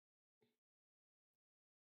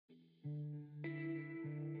This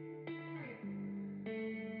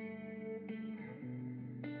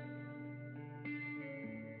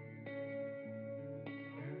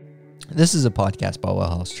is a podcast by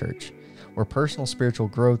WellHouse Church, where personal spiritual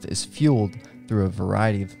growth is fueled through a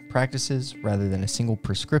variety of practices rather than a single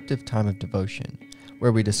prescriptive time of devotion,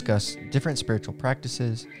 where we discuss different spiritual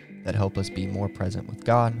practices that help us be more present with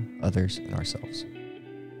God, others, and ourselves.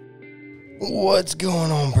 What's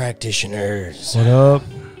going on, practitioners? What up?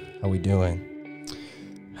 How we doing?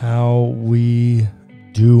 How we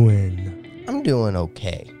doing? I'm doing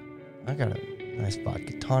okay. I got a nice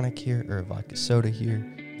vodka tonic here, or a vodka soda here.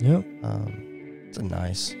 Yep. It's a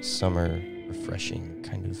nice summer, refreshing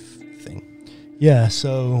kind of thing. Yeah,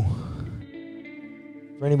 so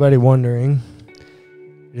for anybody wondering,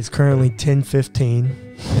 it is currently 10:15.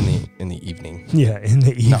 In the evening. Yeah, in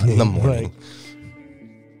the evening. Not in the morning. Like,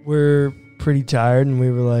 we're pretty tired, and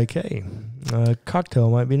we were like, hey, a cocktail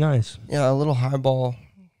might be nice. Yeah, a little highball.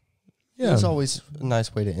 Yeah. It's always a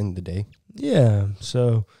nice way to end the day. Yeah,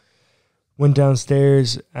 so went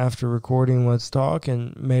downstairs after recording Let's Talk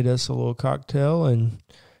and made us a little cocktail and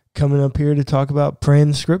coming up here to talk about praying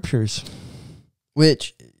the scriptures.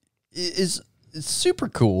 Which is super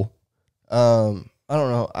cool. I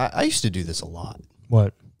don't know. I used to do this a lot.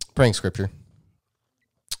 What? Praying scripture.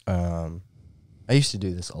 I used to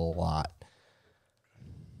do this a lot.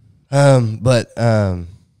 But there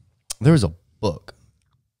was a book.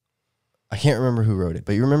 I can't remember who wrote it,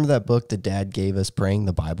 but you remember that book that Dad gave us, Praying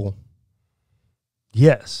the Bible?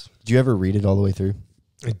 Yes. Did you ever read it all the way through?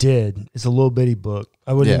 It did. It's a little bitty book.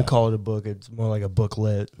 I wouldn't Yeah. even call it a book. It's more like a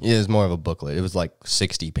booklet. Yeah, it was more of a booklet. It was like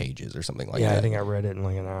 60 pages or something like that. Yeah, I think I read it in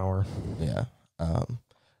like an hour. Yeah.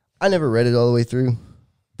 I never read it all the way through,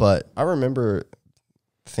 but I remember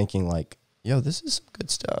thinking like, yo, this is some good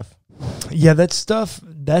stuff. Yeah, that stuff,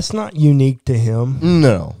 that's not unique to him.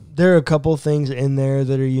 No. There are a couple things in there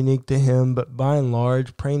that are unique to him, but by and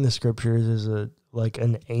large, praying the scriptures is like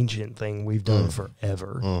an ancient thing we've done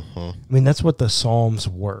forever. Mm-hmm. I mean, that's what the Psalms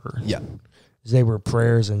were. Yeah. They were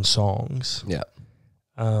prayers and songs. Yeah.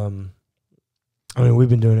 I mean, we've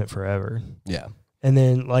been doing it forever. Yeah. And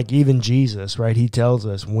then, like, even Jesus, right? He tells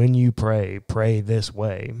us, when you pray, pray this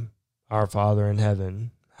way. Our Father in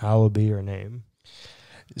heaven, hallowed be your name.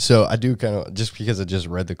 So I do kind of, just because I just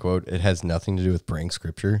read the quote, it has nothing to do with praying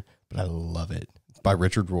scripture, but I love it. It's by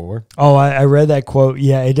Richard Rohr. Oh, I read that quote.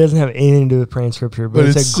 Yeah, it doesn't have anything to do with praying scripture, but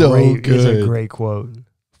it's so great, good. It's a great quote.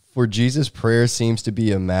 For Jesus, prayer seems to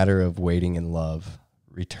be a matter of waiting in love,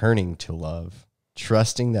 returning to love,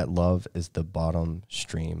 trusting that love is the bottom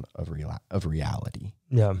stream of reality.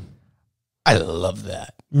 Yeah. I love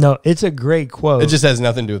that. No, it's a great quote. It just has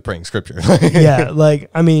nothing to do with praying scripture. Yeah, like,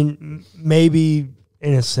 I mean, maybe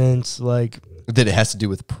in a sense, like, That it has to do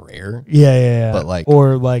with prayer. yeah. But like,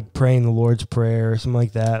 or like praying the Lord's Prayer or something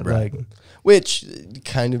like that. Right. Like, which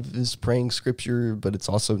kind of is praying scripture, but it's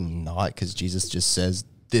also not, because Jesus just says,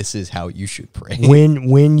 this is how you should pray.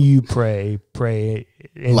 when you pray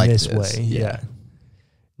in Like this this, way. yeah. Yeah.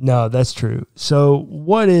 No, that's true. So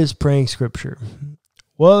what is praying scripture?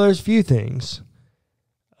 Well, there's a few things.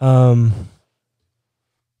 As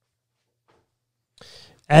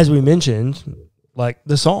we mentioned, like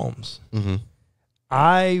the Psalms. Mm-hmm.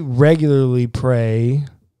 I regularly pray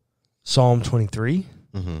Psalm 23.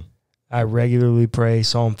 Mm-hmm. I regularly pray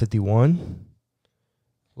Psalm 51.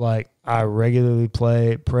 Like, I regularly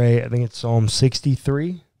pray, I think it's Psalm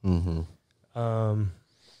 63. Mm-hmm.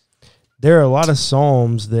 There are a lot of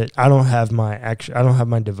Psalms that I don't have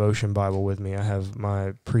my devotion Bible with me. I have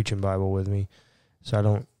my preaching Bible with me. So I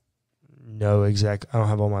don't know I don't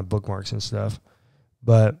have all my bookmarks and stuff.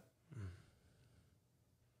 But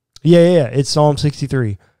yeah, it's Psalm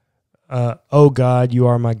 63. Oh God, you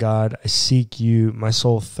are my God. I seek you. My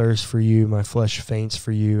soul thirsts for you. My flesh faints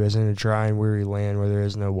for you, as in a dry and weary land where there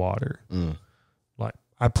is no water. Like,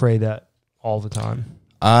 I pray that all the time.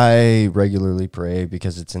 I regularly pray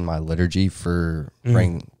because it's in my liturgy for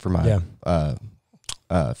praying for my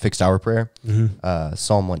fixed hour prayer. Mm-hmm.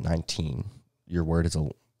 Psalm 119. Your word is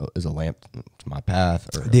a lamp to my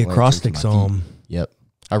path. Or The a lamp acrostic to my feet. psalm. Yep.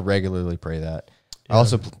 I regularly pray that. Yeah. I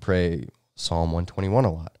also pray Psalm 121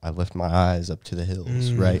 a lot. I lift my eyes up to the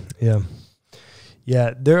hills, right? Yeah.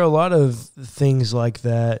 Yeah, there are a lot of things like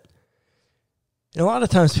that. And a lot of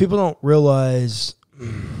times people don't realize,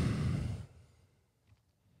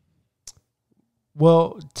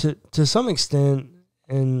 well, to some extent,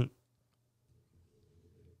 and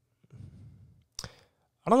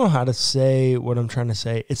I don't know how to say what I'm trying to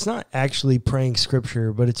say. It's not actually praying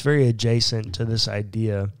scripture, but it's very adjacent to this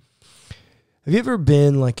idea. Have you ever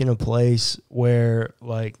been like in a place where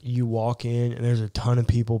like you walk in and there's a ton of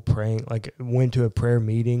people praying, like went to a prayer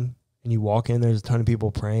meeting and you walk in, there's a ton of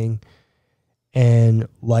people praying, and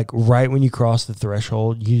like right when you cross the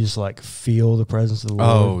threshold, you just like feel the presence of the Lord?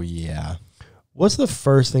 Oh, yeah. What's the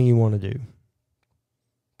first thing you want to do?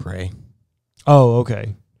 Pray. Oh,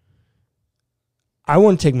 okay. I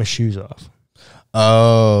want to take my shoes off.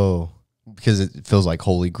 Oh, because it feels like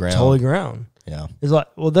holy ground. It's holy ground. Yeah. It's like,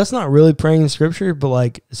 well, that's not really praying in Scripture, but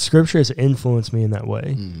like Scripture has influenced me in that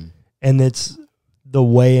way. And it's the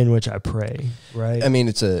way in which I pray, right? I mean,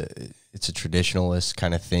 it's a traditionalist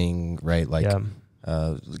kind of thing, right? Like,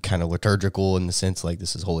 kind of liturgical in the sense like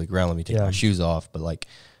this is holy ground. Let me take my shoes off. But like,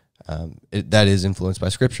 that is influenced by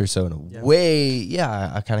Scripture. So in a way,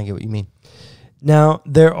 I kind of get what you mean. Now,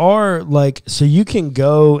 there are like, so you can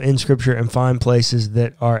go in Scripture and find places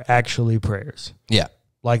that are actually prayers. Yeah.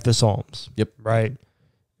 Like the Psalms. Yep. Right?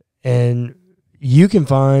 And you can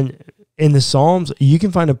find, in the Psalms, you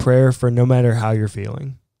can find a prayer for no matter how you're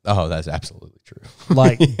feeling. Oh, that's absolutely true.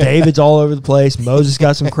 Like, David's all over the place. Moses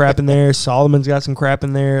got some crap in there. Solomon's got some crap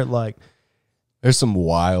in there. Like, there's some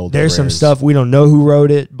wild there's prayers. some stuff, we don't know who wrote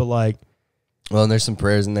it, but like. Well, and there's some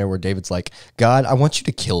prayers in there where David's like, God, I want you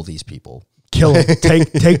to kill these people. Kill them.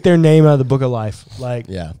 Take their name out of the book of life. Like,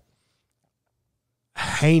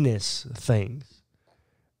 heinous things.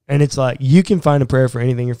 And it's like, you can find a prayer for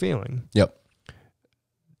anything you're feeling. Yep.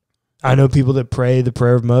 I know people that pray the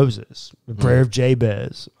prayer of Moses, the prayer of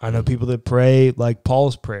Jabez. I know people that pray like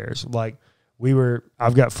Paul's prayers. Like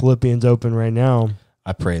I've got Philippians open right now.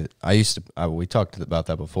 I pray. We talked about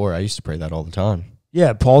that before. I used to pray that all the time.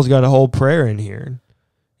 Yeah, Paul's got a whole prayer in here.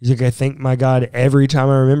 He's like, I thank my God every time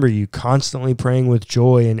I remember you, constantly praying with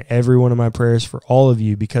joy in every one of my prayers for all of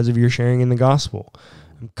you because of your sharing in the gospel.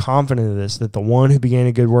 I'm confident of this, that the one who began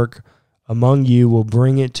a good work among you will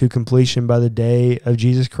bring it to completion by the day of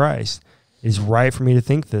Jesus Christ. It is right for me to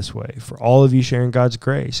think this way, for all of you sharing God's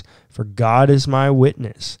grace. For God is my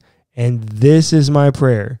witness, and this is my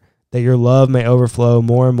prayer, that your love may overflow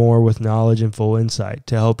more and more with knowledge and full insight,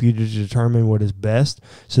 to help you to determine what is best,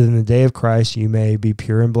 so that in the day of Christ you may be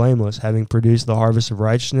pure and blameless, having produced the harvest of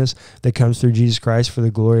righteousness that comes through Jesus Christ for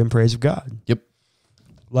the glory and praise of God. Yep.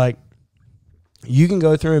 Like, you can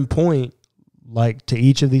go through and point like to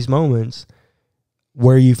each of these moments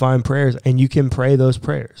where you find prayers, and you can pray those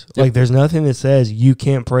prayers. Yep. Like, there's nothing that says you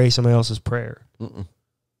can't pray somebody else's prayer.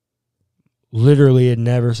 Literally, it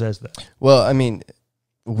never says that. Well, I mean,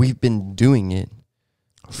 we've been doing it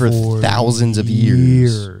for thousands of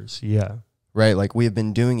years. Yeah. Right? Like, we have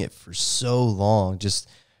been doing it for so long. Just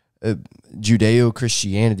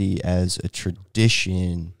Judeo-Christianity as a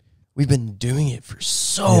tradition. We've been doing it for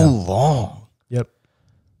so long. Yep.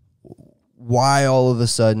 Why all of a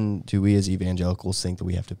sudden do we as evangelicals think that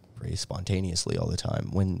we have to pray spontaneously all the time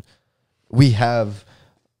when we have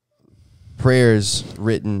prayers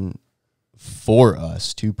written for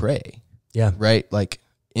us to pray? Yeah. Right? Like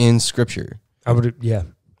in Scripture. I would,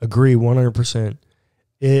 agree 100%.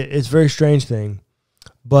 It's a very strange thing.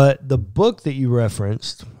 But the book that you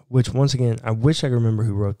referenced, which once again, I wish I could remember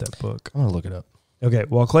who wrote that book. I'm going to look it up. Okay,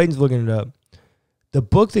 while Clayton's looking it up, the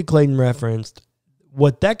book that Clayton referenced,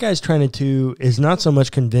 what that guy's trying to do is not so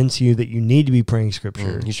much convince you that you need to be praying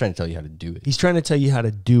Scripture. He's trying to tell you how to do it. He's trying to tell you how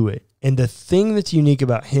to do it. And the thing that's unique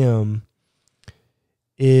about him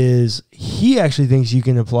is he actually thinks you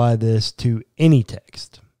can apply this to any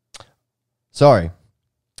text. Sorry.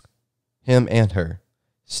 Him and her.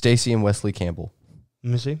 Stacy and Wesley Campbell.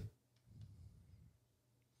 Let me see.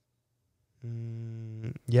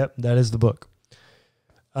 Yep, that is the book.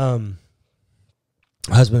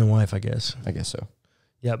 Husband and wife, I guess. I guess so.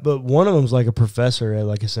 Yeah, but one of them's like a professor at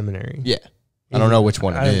like a seminary. Yeah. I don't know which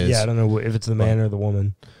one it is. Yeah, I don't know if it's the man or the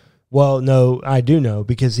woman. Well, no, I do know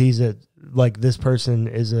because this person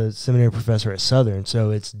is a seminary professor at Southern,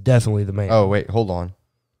 so it's definitely the man. Oh, wait, hold on.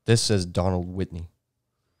 This says Donald Whitney.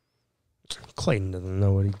 Clayton doesn't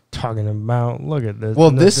know what he's talking about. Look at this.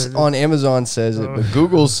 Well, this on Amazon says it, but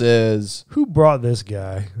Google says... Who brought this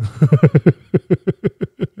guy?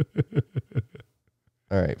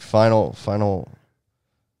 All right, final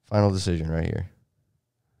decision right here.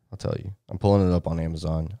 I'll tell you. I'm pulling it up on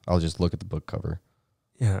Amazon. I'll just look at the book cover.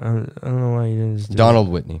 Yeah, I don't know why you didn't just do Donald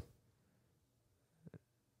Whitney.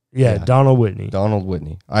 Yeah, Donald Whitney. Donald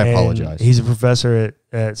Whitney. I apologize. He's a professor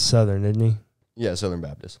at Southern, isn't he? Yeah, Southern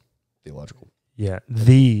Baptist Theological. Yeah,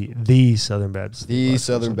 the Southern Baptist. The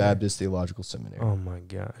Southern Baptist Theological Seminary. Oh my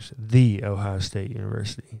gosh, the Ohio State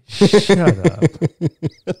University. Shut up.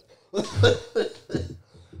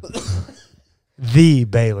 The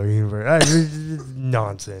Baylor University.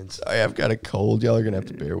 Nonsense. I've got a cold. Y'all are going to have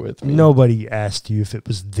to bear with me. Nobody asked you if it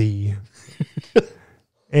was the.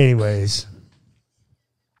 Anyways.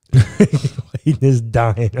 Clayton is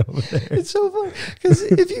dying over there. It's so funny because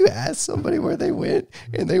if you ask somebody where they went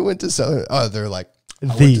and they went to Southern, they're like,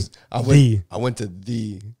 I went to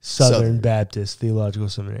the Southern Baptist Theological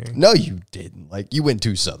Seminary. No, you didn't. Like, you went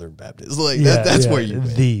to Southern Baptist. Like, that's where you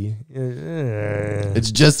went.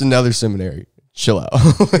 It's just another seminary. Chill out.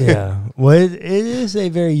 Yeah. Well, it is a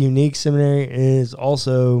very unique seminary. It is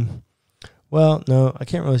also, well, no, I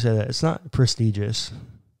can't really say that. It's not prestigious.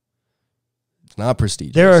 It's not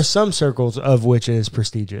prestigious. There are some circles of which it is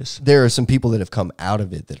prestigious. There are some people that have come out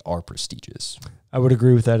of it that are prestigious. I would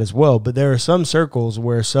agree with that as well. But there are some circles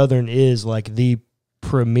where Southern is like the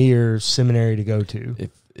premier seminary to go to.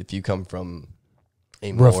 If you come from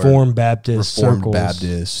a Reformed Baptist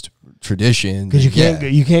tradition, because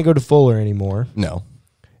you can't go to Fuller anymore. No,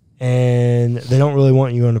 and they don't really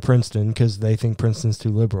want you going to Princeton because they think Princeton's too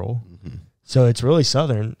liberal. Mm-hmm. So it's really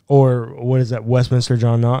Southern, or what is that? Westminster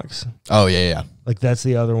John Knox. Oh yeah. Like that's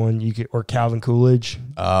the other one you could, or Calvin Coolidge.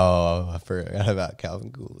 Oh, I forgot about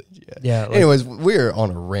Calvin Coolidge. Yeah. Like, anyways, we're on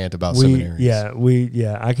a rant about seminaries.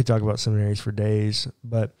 Yeah, I could talk about seminaries for days,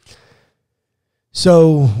 but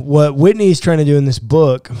so what Whitney's trying to do in this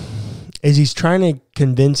book is he's trying to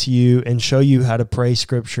convince you and show you how to pray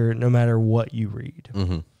Scripture no matter what you read.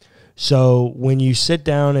 Mm-hmm. So when you sit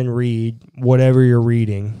down and read whatever you're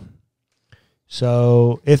reading.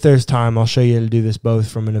 So if there's time, I'll show you how to do this both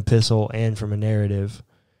from an epistle and from a narrative.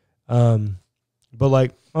 But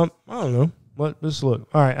like, I don't know. Let's look.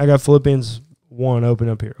 All right, I got Philippians 1 open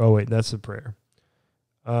up here. Oh, wait, that's the prayer.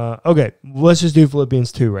 Okay, let's just do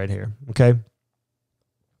Philippians 2 right here, okay?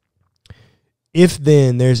 If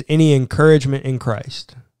then there's any encouragement in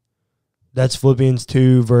Christ, that's Philippians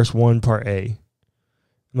 2, verse 1, part A.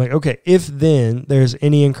 I'm like, okay, if then there's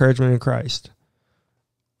any encouragement in Christ,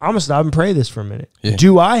 I'm going to stop and pray this for a minute. Yeah.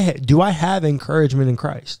 Do I have encouragement in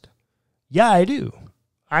Christ? Yeah, I do.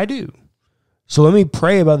 I do. So let me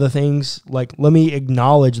pray about the things, like, let me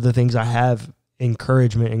acknowledge the things I have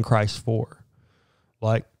encouragement in Christ for.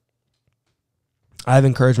 Like, I have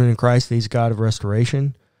encouragement in Christ that He's God of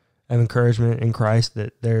restoration. I have encouragement in Christ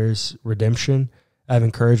that there's redemption. I have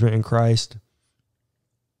encouragement in Christ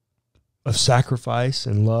of sacrifice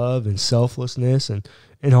and love and selflessness and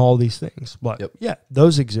all these things. But yeah,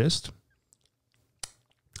 those exist.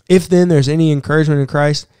 If then there's any encouragement in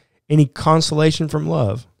Christ, any consolation from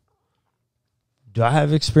love. Do I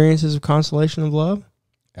have experiences of consolation of love?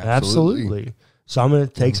 Absolutely. So I'm going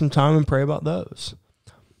to take some time and pray about those.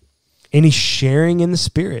 Any sharing in the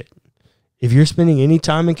Spirit. If you're spending any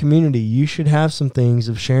time in community, you should have some things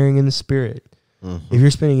of sharing in the Spirit. Mm-hmm. If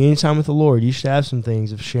you're spending any time with the Lord, you should have some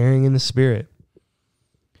things of sharing in the Spirit.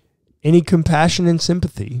 Any compassion and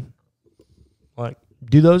sympathy. Like,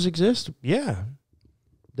 do those exist? Yeah,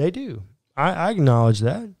 they do. I acknowledge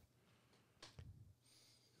that.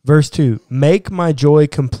 Verse 2, make my joy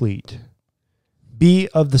complete. Be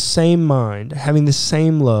of the same mind, having the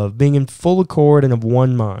same love, being in full accord and of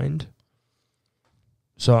one mind.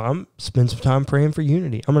 So I'm spend some time praying for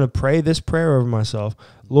unity. I'm going to pray this prayer over myself.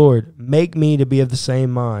 Lord, make me to be of the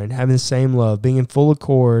same mind, having the same love, being in full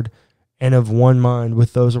accord and of one mind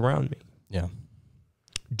with those around me. Yeah.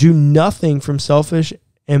 Do nothing from selfish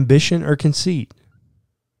ambition or conceit.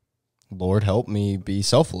 Lord, help me be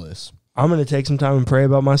selfless. I'm going to take some time and pray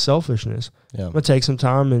about my selfishness. Yeah. I'm going to take some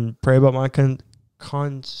time and pray about my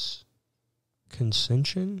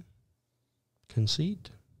consension?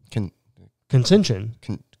 Conceit? Consension.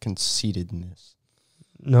 Conceitedness.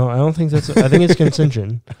 No, I don't think that's... I think it's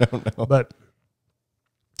consension. I don't know.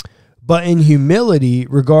 But in humility,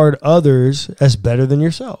 regard others as better than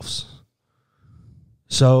yourselves.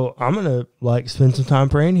 So I'm going to spend some time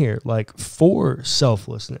praying here, for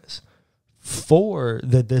selflessness, for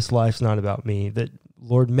that this life's not about me, that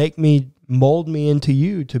Lord, mold me into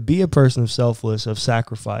you to be a person of selfless, of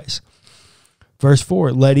sacrifice. Verse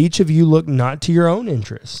 4, let each of you look not to your own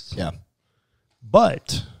interests,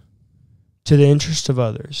 but to the interest of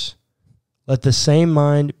others. Let the same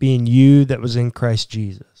mind be in you that was in Christ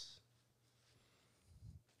Jesus.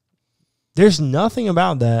 There's nothing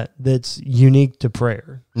about that that's unique to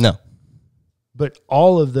prayer. No. But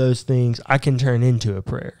all of those things I can turn into a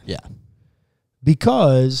prayer. Yeah.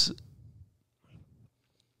 Because,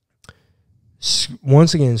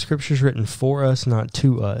 once again, Scripture's written for us, not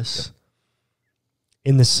to us.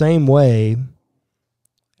 In the same way,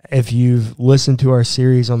 if you've listened to our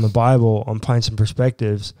series on the Bible, on Pints and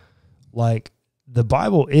Perspectives, the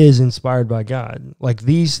Bible is inspired by God.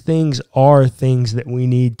 These things are things that we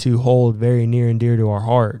need to hold very near and dear to our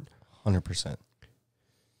heart. 100%.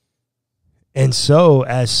 And so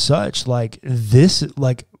as such, like this,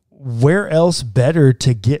 like where else better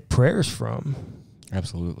to get prayers from?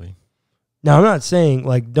 Absolutely. Now, I'm not saying,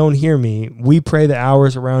 like, don't hear me. We pray the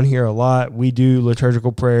hours around here a lot. We do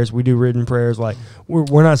liturgical prayers. We do written prayers. Like,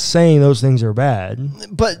 we're not saying those things are bad.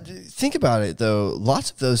 But think about it, though. Lots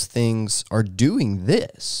of those things are doing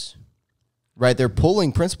this, right? They're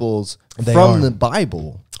pulling principles from the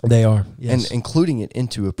Bible. They are, yes. And including it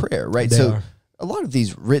into a prayer, right? They are. A lot of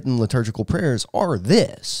these written liturgical prayers are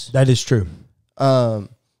this. That is true. And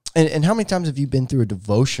how many times have you been through a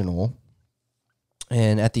devotional,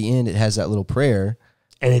 and at the end it has that little prayer,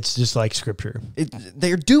 and it's just like scripture?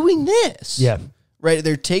 They're doing this, yeah, right?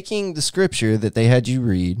 They're taking the scripture that they had you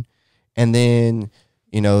read, and then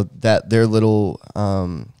that their little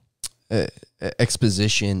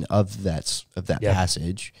exposition of that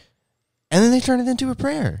passage, and then they turn it into a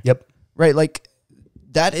prayer. Yep, right. Like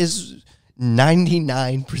that is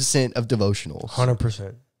 99% of devotionals.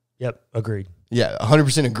 100%. Yep, agreed. Yeah,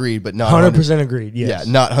 100% agreed, but not 100% agreed. Yes.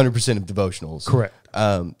 Yeah, not 100% of devotionals. Correct.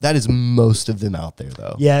 That is most of them out there,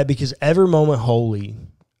 though. Yeah, because Every Moment Holy,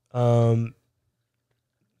 I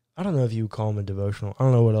don't know if you would call them a devotional. I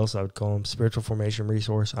don't know what else I would call them. Spiritual formation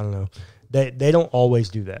resource. I don't know. They don't always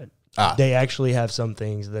do that. They actually have some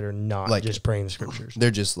things that are not like just praying the scriptures.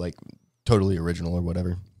 They're just like totally original or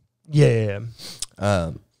whatever. Yeah.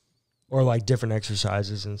 Or like different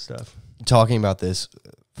exercises and stuff. Talking about this,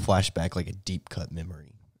 flashback like a deep cut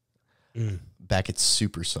memory. Back at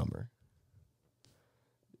Super Summer.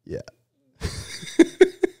 Yeah.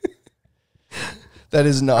 That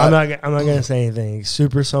is not. I'm not gonna say anything.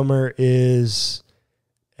 Super Summer is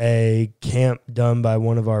a camp done by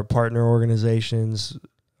one of our partner organizations,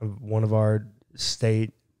 one of our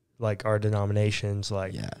state, like our denominations.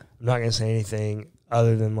 Like, yeah. I'm not gonna say anything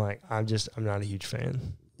other than like I'm not a huge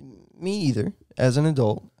fan. Me either. As an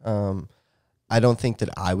adult, I don't think that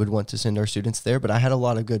I would want to send our students there, but I had a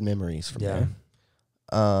lot of good memories from there.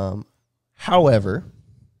 However,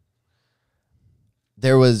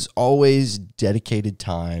 there was always dedicated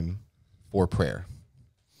time for prayer.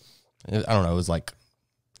 I don't know, it was like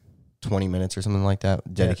 20 minutes or something like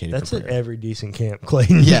that dedicated that's for prayer. That's at every decent camp,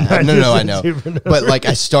 Clayton. Yeah, no, I know. But like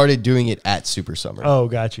I started doing it at Super Summer. Oh,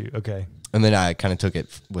 got you. Okay. And then I kind of took it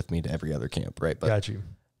with me to every other camp, right? But, got you.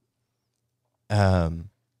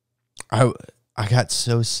 I got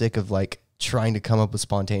so sick of like trying to come up with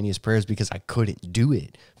spontaneous prayers because I couldn't do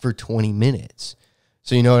it for 20 minutes.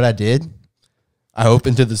 So you know what I did? I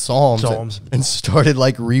opened to the Psalms. And started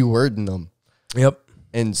like rewording them. Yep.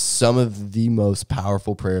 And some of the most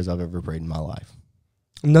powerful prayers I've ever prayed in my life.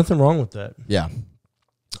 Nothing wrong with that. Yeah.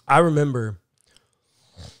 I remember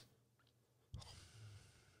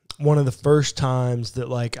one of the first times that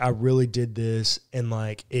like I really did this and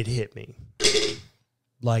like it hit me.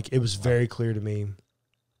 Like it was very clear to me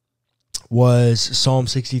was Psalm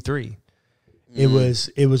 63. It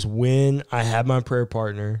was when I had my prayer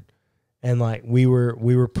partner and like we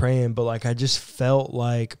were praying, but like I just felt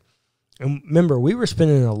like, and remember we were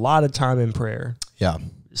spending a lot of time in prayer. Yeah.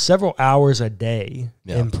 Several hours a day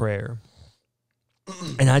in prayer.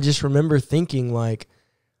 And I just remember thinking like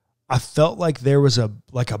I felt like there was a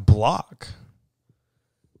block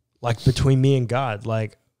like between me and God.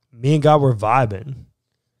 Like me and God were vibing.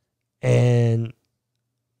 And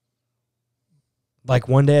like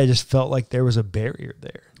one day I just felt like there was a barrier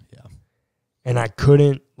there. Yeah. And I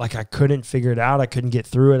couldn't figure it out. I couldn't get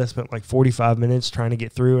through it. I spent like 45 minutes trying to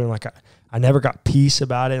get through and like I never got peace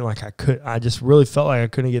about it. And like I just really felt like I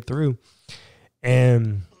couldn't get through.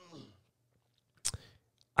 And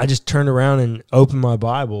I just turned around and opened my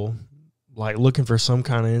Bible, like looking for some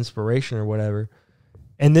kind of inspiration or whatever.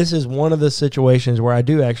 And this is one of the situations where I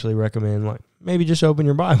do actually recommend like maybe just open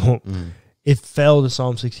your Bible. It fell to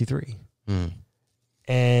Psalm 63.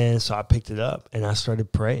 And so I picked it up and I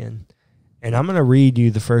started praying. And I'm going to read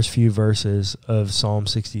you the first few verses of Psalm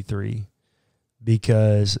 63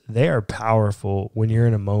 because they are powerful when you're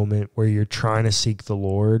in a moment where you're trying to seek the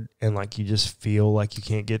Lord and like you just feel like you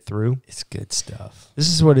can't get through. It's good stuff. This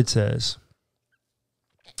is what it says.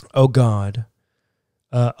 Oh God.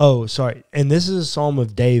 And this is a psalm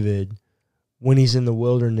of David when he's in the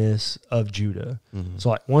wilderness of Judah. So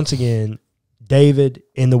like once again, David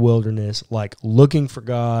in the wilderness, like looking for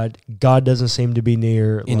God. God doesn't seem to be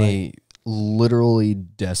near. In a literally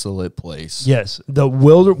desolate place. Yes. The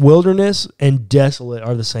wilderness and desolate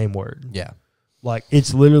are the same word. Yeah. Like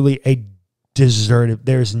it's literally a deserted,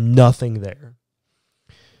 there's nothing there.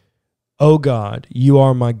 Oh God, you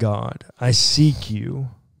are my God. I seek you.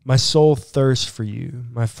 My soul thirsts for you.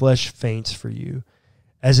 My flesh faints for you,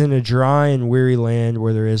 as in a dry and weary land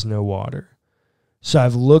where there is no water. So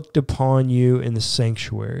I've looked upon you in the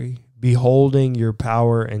sanctuary, beholding your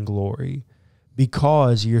power and glory.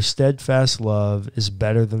 Because your steadfast love is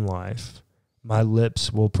better than life, my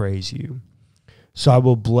lips will praise you. So I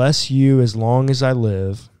will bless you as long as I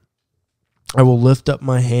live. I will lift up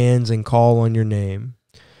my hands and call on your name.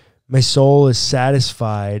 My soul is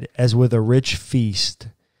satisfied as with a rich feast,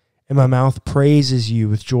 and my mouth praises you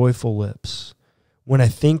with joyful lips. When I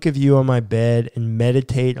think of you on my bed and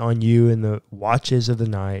meditate on you in the watches of the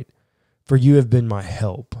night, for you have been my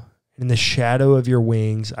help. In the shadow of your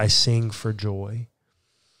wings, I sing for joy.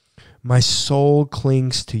 My soul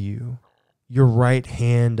clings to you. Your right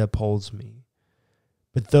hand upholds me.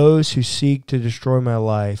 But those who seek to destroy my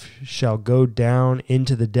life shall go down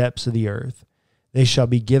into the depths of the earth. They shall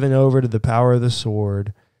be given over to the power of the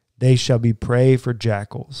sword. They shall be prey for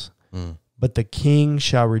jackals. But the king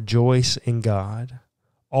shall rejoice in God.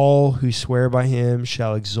 All who swear by him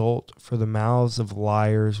shall exult, for the mouths of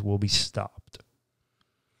liars will be stopped.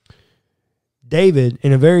 David,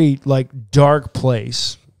 in a very dark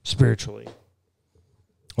place spiritually.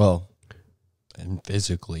 Well, and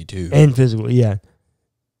physically too. And physically, yeah.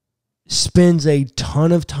 Spends a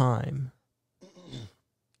ton of time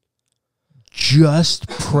just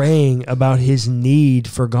praying about his need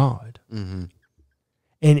for God. Mm-hmm.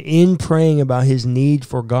 And in praying about his need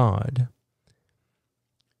for God,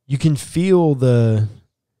 you can feel the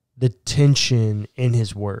tension in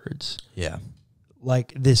his words. Yeah.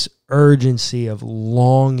 Like this urgency of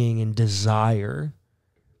longing and desire.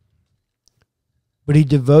 But he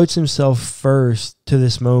devotes himself first to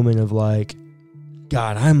this moment of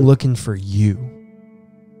God, I'm looking for you.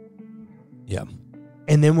 Yeah.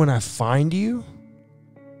 And then when I find you,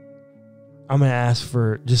 I'm going to ask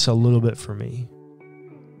for just a little bit for me.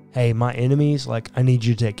 Hey, my enemies, I need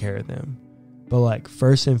you to take care of them. But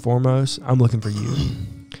first and foremost, I'm looking for you.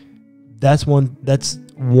 That's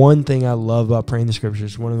one thing I love about praying the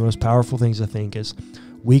scriptures. One of the most powerful things I think is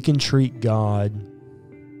we can treat God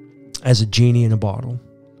as a genie in a bottle.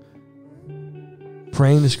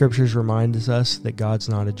 Praying the scriptures reminds us that God's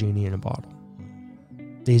not a genie in a bottle.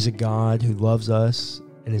 He's a God who loves us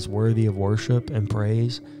and is worthy of worship and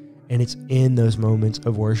praise. And it's in those moments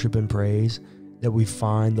of worship and praise that we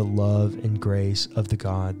find the love and grace of the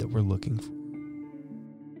God that we're looking for.